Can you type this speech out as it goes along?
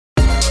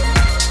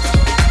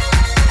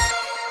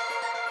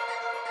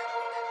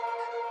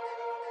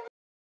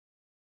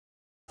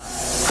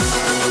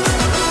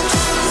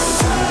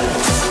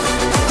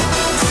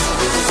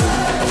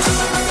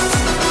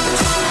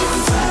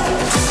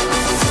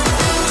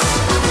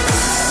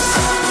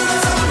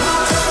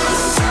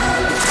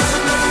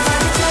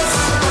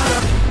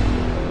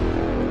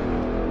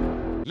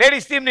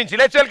Team నుంచి.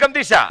 Let's welcome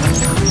దిశ.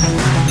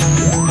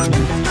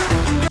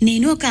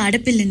 నేను ఒక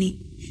ఆడపిల్లని.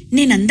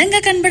 నేను అందంగా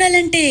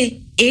కనబడాలంటే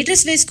ఏ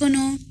డ్రెస్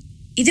వేసుకోను?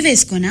 ఇది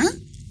వేసుకోనా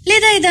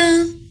లేదా ఇదా?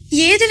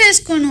 ఏది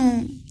వేసుకోను?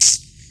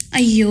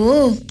 అయ్యో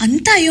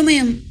అంతా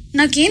అయోమయం.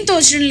 నాకేం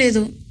తోచడం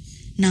లేదు.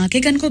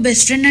 నాకే కనుకో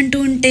బెస్ట్ ఫ్రెండ్ అంటూ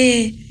ఉంటే,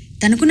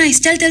 తనకు నా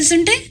ఇష్టాలు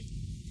తెలుసుంటే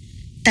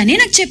తనే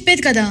నాకు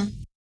చెప్పేది కదా.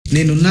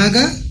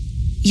 నేనున్నాగా.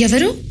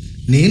 ఎవరు?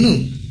 నేను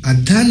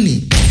అద్దాన్ని.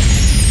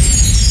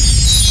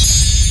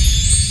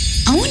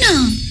 అవునా?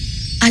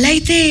 అలా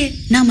అయితే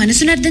నా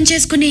మనసును అర్థం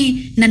చేసుకుని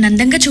నన్ను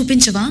అందంగా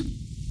చూపించవా?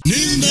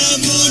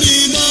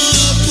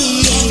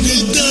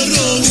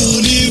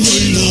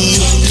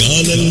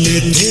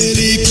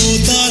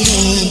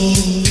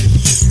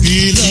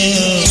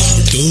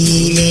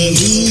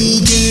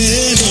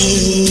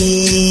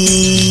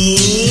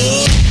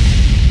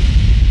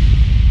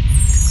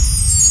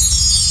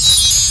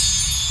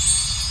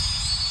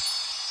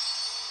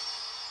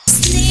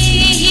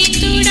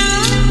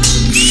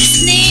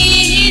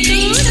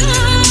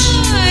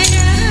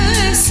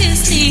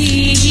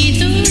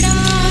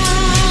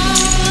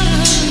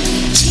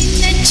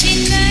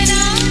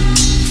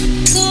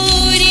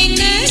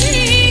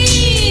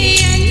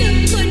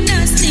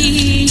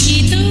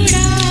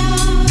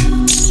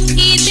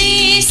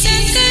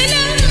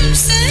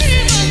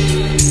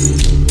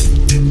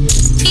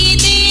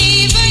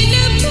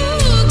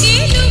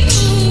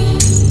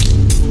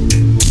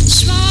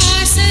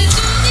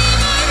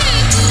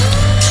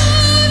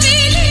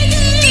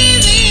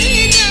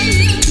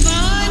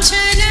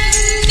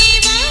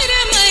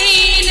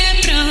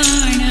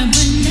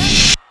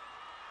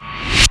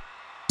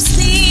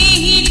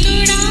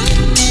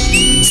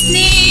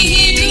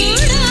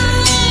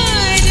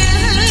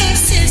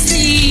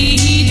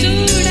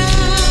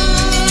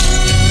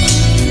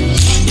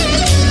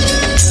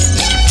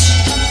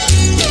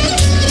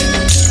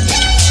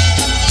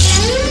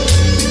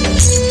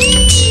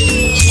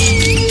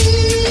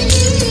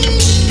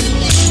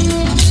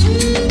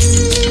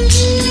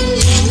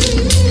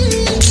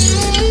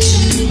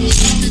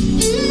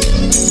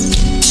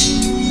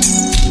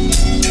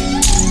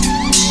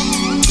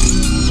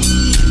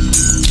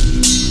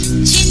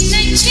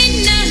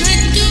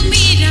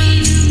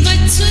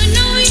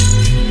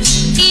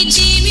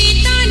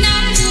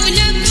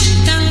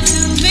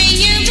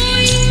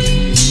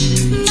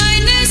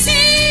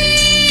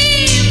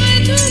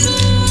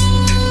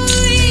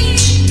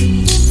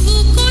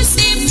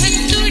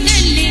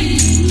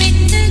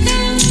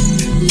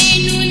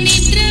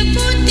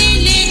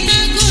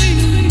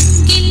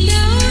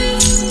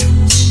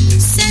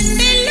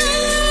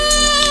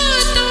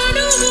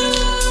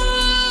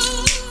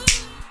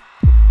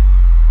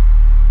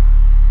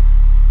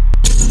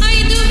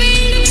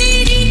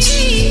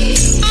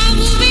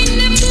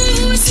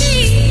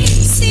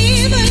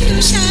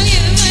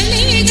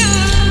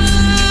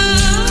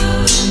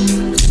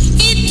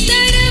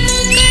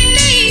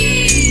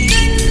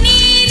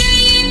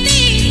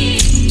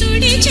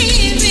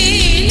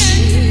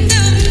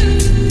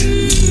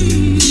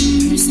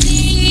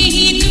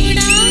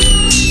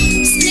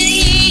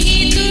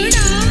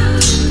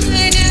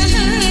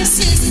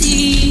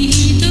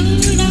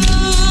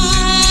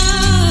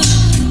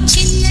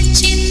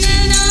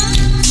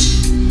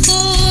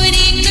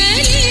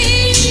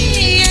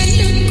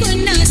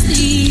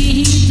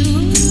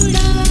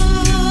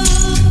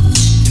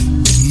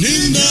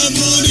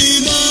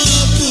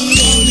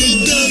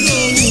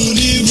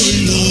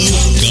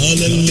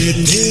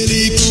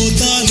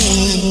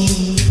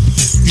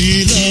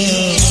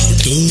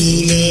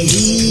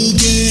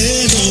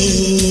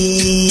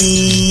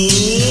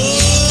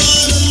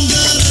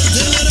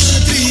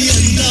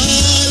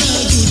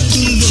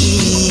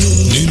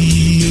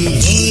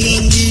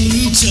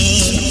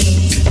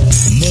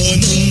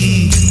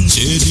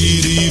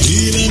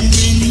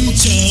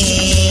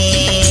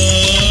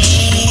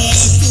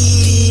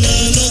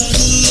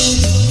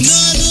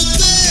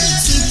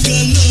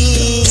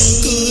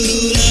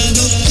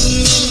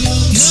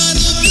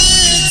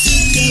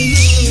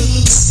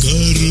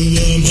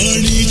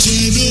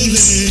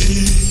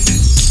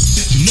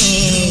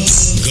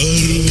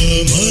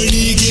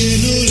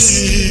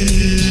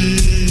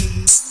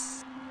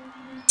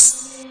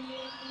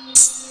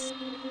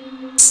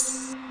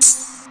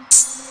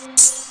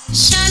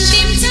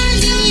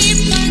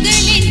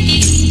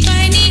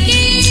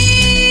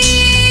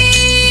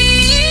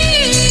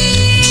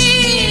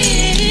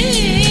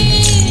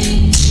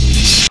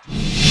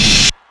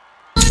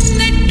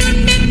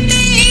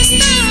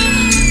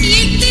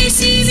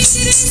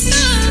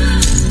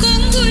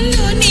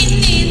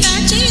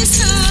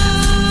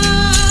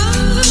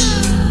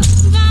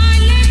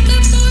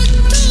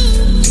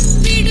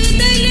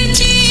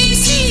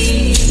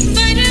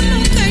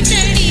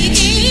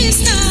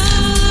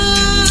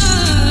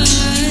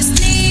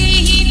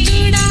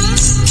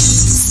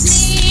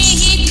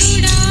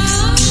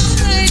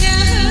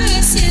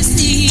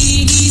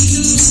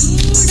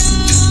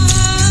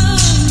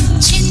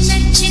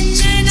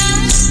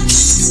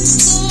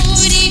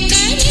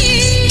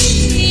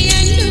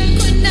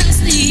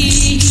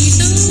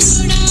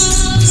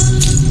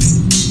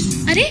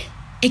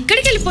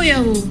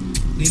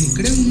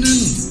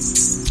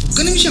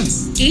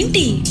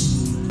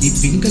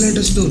 పింక్ కలర్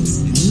డ్రెస్లో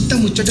ఎంత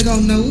ముచ్చటగా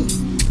ఉన్నావు.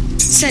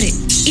 సరే,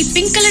 ఈ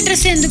పింక్ కలర్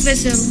డ్రెస్ ఎందుకు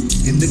వేసావు?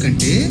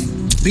 ఎందుకంటే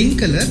pink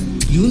colour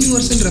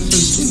universal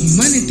reference to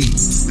humanity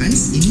and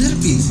inner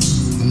peace.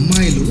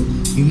 అమ్మాయిలు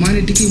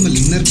హ్యుమానిటీకి మళ్ళీ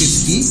ఇన్నర్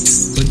పీస్కి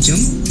కొంచెం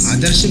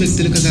ఆదర్శ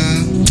వ్యక్తులు కదా.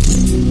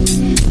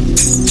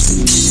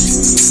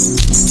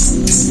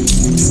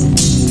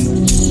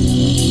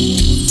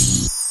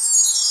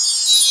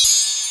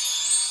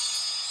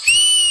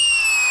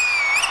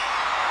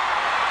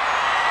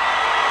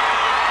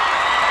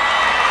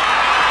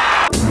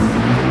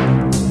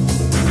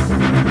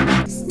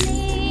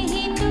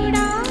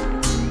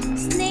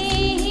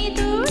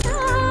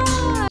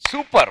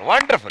 Super,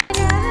 wonderful.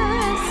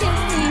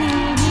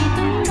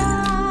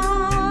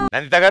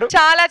 నందిత గారు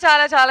చాలా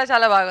చాలా చాలా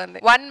చాలా బాగుంది.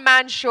 వన్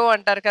మ్యాన్ షో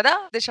అంటారు కదా,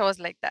 దిస్ వాజ్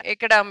లైక్ దట్.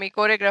 ఇక్కడ మీ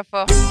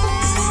choreographer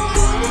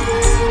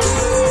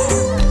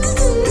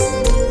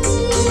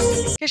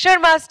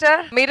Kishore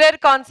master mirror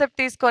concept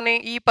తీసుకొని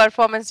ఈ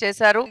పర్ఫార్మెన్స్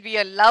చేశారు. వి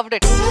loved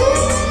it.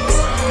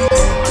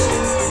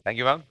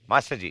 Thank you ma'am.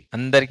 Master G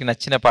అందరికి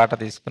నచ్చిన పాట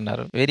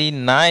తీసుకున్నారు. Very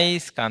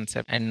nice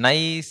concept and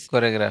nice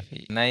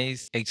choreography,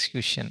 nice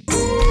execution.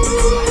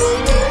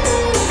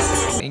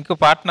 ఇంకో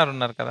పార్ట్నర్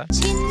ఉన్నారు కదా,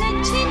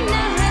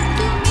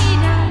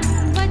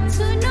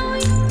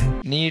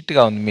 నీట్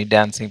గా ఉంది మీ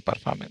డాన్సింగ్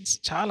పర్ఫార్మెన్స్.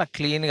 చాలా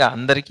క్లీన్ గా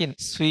అందరికి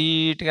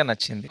స్వీట్ గా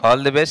నచ్చింది.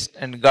 All the best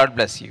and God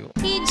bless you.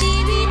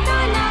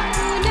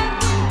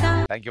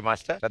 Thank you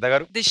master. శ్రద్ధ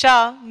గారు దిశ,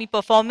 మీ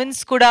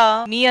పర్ఫార్మెన్స్ కూడా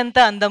మీ అంత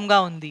అందంగా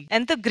ఉంది.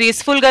 ఎంత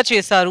గ్రేస్ఫుల్ గా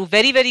చేశారు.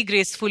 Very very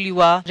graceful you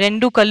are.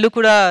 రెండు కళ్ళు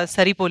కూడా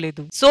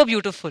సరిపోలేదు. So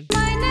beautiful.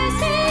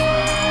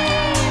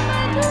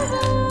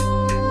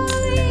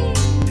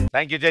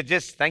 Thank you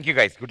judges. Thank you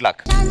guys. Good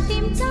luck.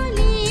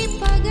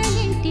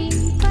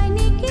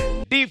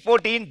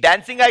 D14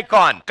 dancing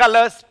icon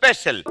colour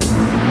special.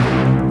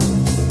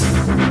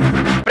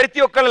 ప్రతి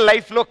ఒక్కళ్ళ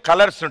లైఫ్ లో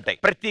కలర్స్ ఉంటాయి.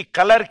 ప్రతి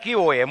కలర్ కి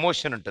ఓ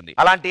ఎమోషన్ ఉంటుంది.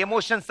 అలాంటి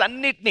ఎమోషన్స్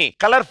అన్నిటిని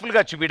కలర్ఫుల్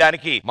గా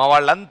చూపించడానికి మా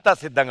వాళ్ళంతా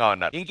సిద్ధంగా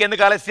ఉన్నారు.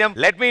 ఇంకెందుకు ఆలస్యం,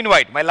 let me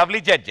invite my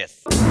lovely judges.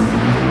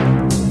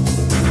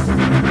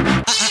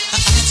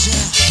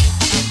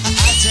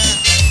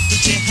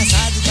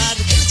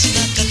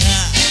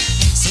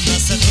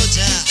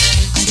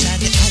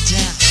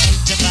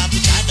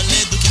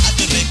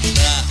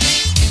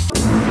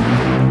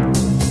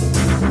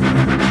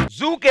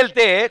 జూకి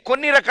వెళ్తే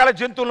కొన్ని రకాల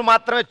జంతువులు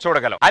మాత్రమే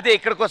చూడగలం. అదే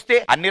ఇక్కడికి వస్తే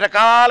అన్ని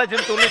రకాల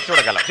జంతువుల్ని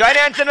చూడగలం. Join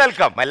hands and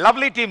welcome my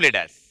lovely team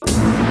leaders.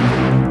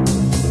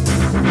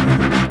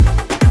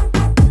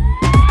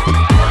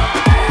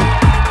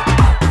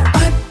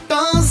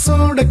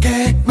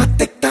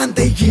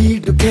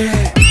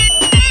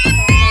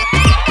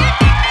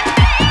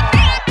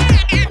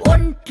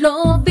 ఒంట్లో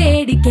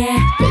వేడికే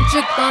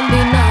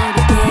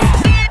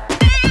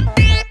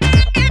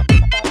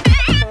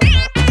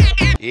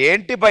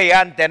ఏంటి భయ్యా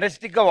అంత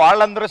ఎనర్జెటిక్ గా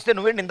వాళ్ళందరూ వస్తే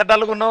నువ్వేంటి ఇంత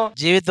డల్గున్నావు?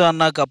 జీవితం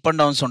అన్నాక అప్ అండ్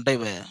డౌన్స్ ఉంటాయి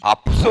భయ్యా.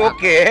 అప్స్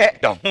ఓకే,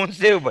 డౌన్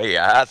సేవ్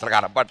భయ్యా. అసలు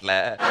కనపట్లే.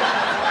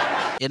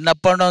 ఎన్ని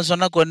అప్ అండ్ డౌన్స్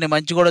ఉన్నా కొన్ని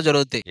మంచి కూడా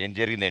జరుగుతాయి. ఏం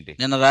జరిగిందేంటి?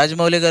 నిన్న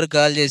రాజమౌళి గారు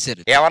కాల్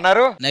చేశారు.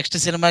 ఏమన్నారు? నెక్స్ట్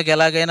సినిమాకి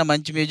ఎలాగైనా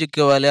మంచి మ్యూజిక్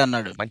ఇవ్వాలి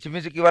అన్నాడు. మంచి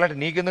మ్యూజిక్ ఇవ్వాలంటే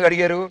నీకెందుకు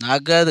అడిగారు?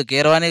 నాకు కాదు,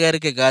 కీరవాణి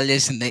గారికి కాల్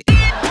చేసింది.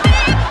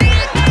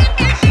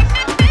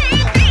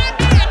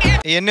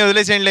 ఇవన్నీ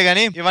వదిలేసేయండిలే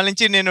గానీ, ఇవాళ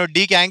నుంచి నేను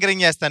డీకి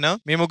యాంకరింగ్ చేస్తాను.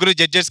 మీ ముగ్గురు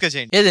జడ్జెస్ గా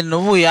చేయండి. ఏది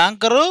నువ్వు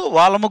యాంకరు,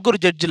 వాళ్ళ ముగ్గురు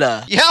జడ్జిలా?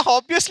 Yeah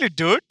obviously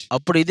Dude.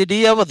 అప్పుడు ఇది డి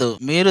అవ్వదు.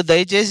 మీరు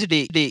దయచేసి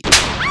డి డి.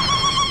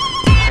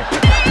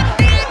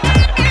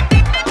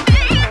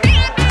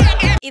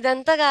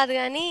 ఇదంతా కాదు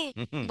గాని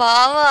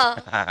బావా,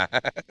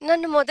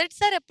 నన్ను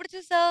మొదటిసారి ఎప్పుడు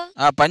చూసావు?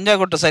 ఆ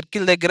పంజాగుట్ట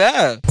సర్కిల్ దగ్గర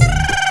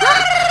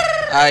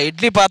ఆ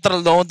ఇడ్లీ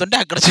పాత్రలు దోముతుంటే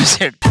అక్కడ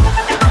చూసాడు.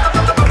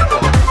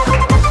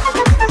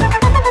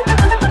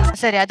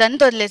 సరే,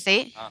 అదంతా వదిలేసి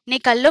నీ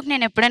కల్లోకి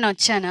నేను ఎప్పుడైనా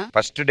వచ్చానా?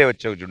 ఫస్ట్ డే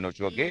వచ్చావు చూడు నువ్వు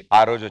షోకి, ఆ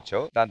రోజు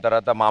వచ్చావు. దాని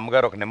తర్వాత మా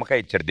అమ్మగారు ఒక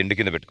నిమ్మకాయ ఇచ్చారు దిండు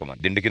కింద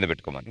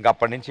పెట్టుకోమని. ఇంకా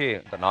అప్పటి నుంచి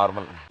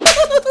నార్మల్.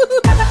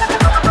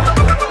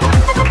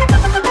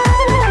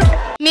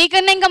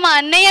 మీకన్నా ఇంకా మా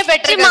అన్నయ్య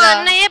బెటర్. మా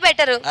అన్నయ్య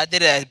బెటరు. అదే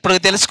ఇప్పుడు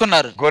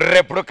తెలుసుకున్నారు. గొర్రె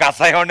ఎప్పుడు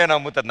కషాయం ఉండే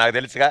నమ్ముతుంది, నాకు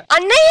తెలుసుగా.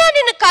 అన్నయ్య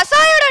నిన్ను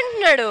కసాయుడు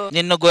అంటున్నాడు.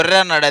 నిన్ను గొర్రె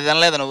అన్నాడు, అది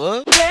అనలేదు నువ్వు?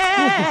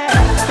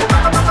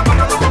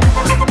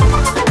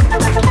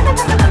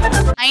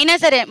 అయినా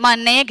సరే మా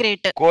అన్నయ్య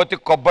గ్రేట్. కోతి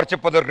కొబ్బరి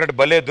చెప్ప దొరికినట్టు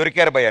భలే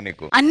దొరికారు భయ్యా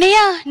నీకు. అన్నయ్య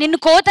నిన్ను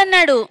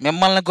కోతన్నాడు.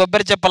 మిమ్మల్ని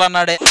కొబ్బరి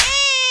చెప్పాలన్నాడే.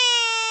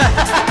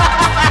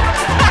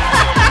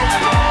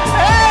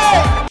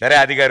 సరే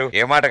అది గారు,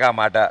 ఏ మాటగా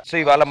మాట. సో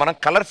ఇవాళ మనం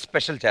కలర్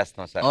స్పెషల్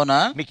చేస్తాం సార్. అవునా?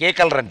 మీకు ఏ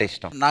కలర్ అంటే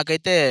ఇష్టం?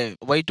 నాకైతే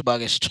వైట్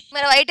బాగా ఇష్టం.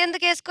 మరి వైట్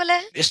ఎందుకు వేసుకోలే?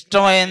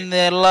 ఇష్టమైంది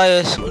ఎలా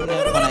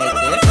వేసుకున్నారు మన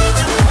అయితే.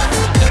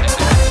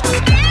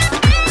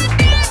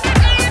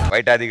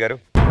 వైట్ ఆది గారు,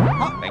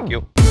 థ్యాంక్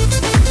యూ.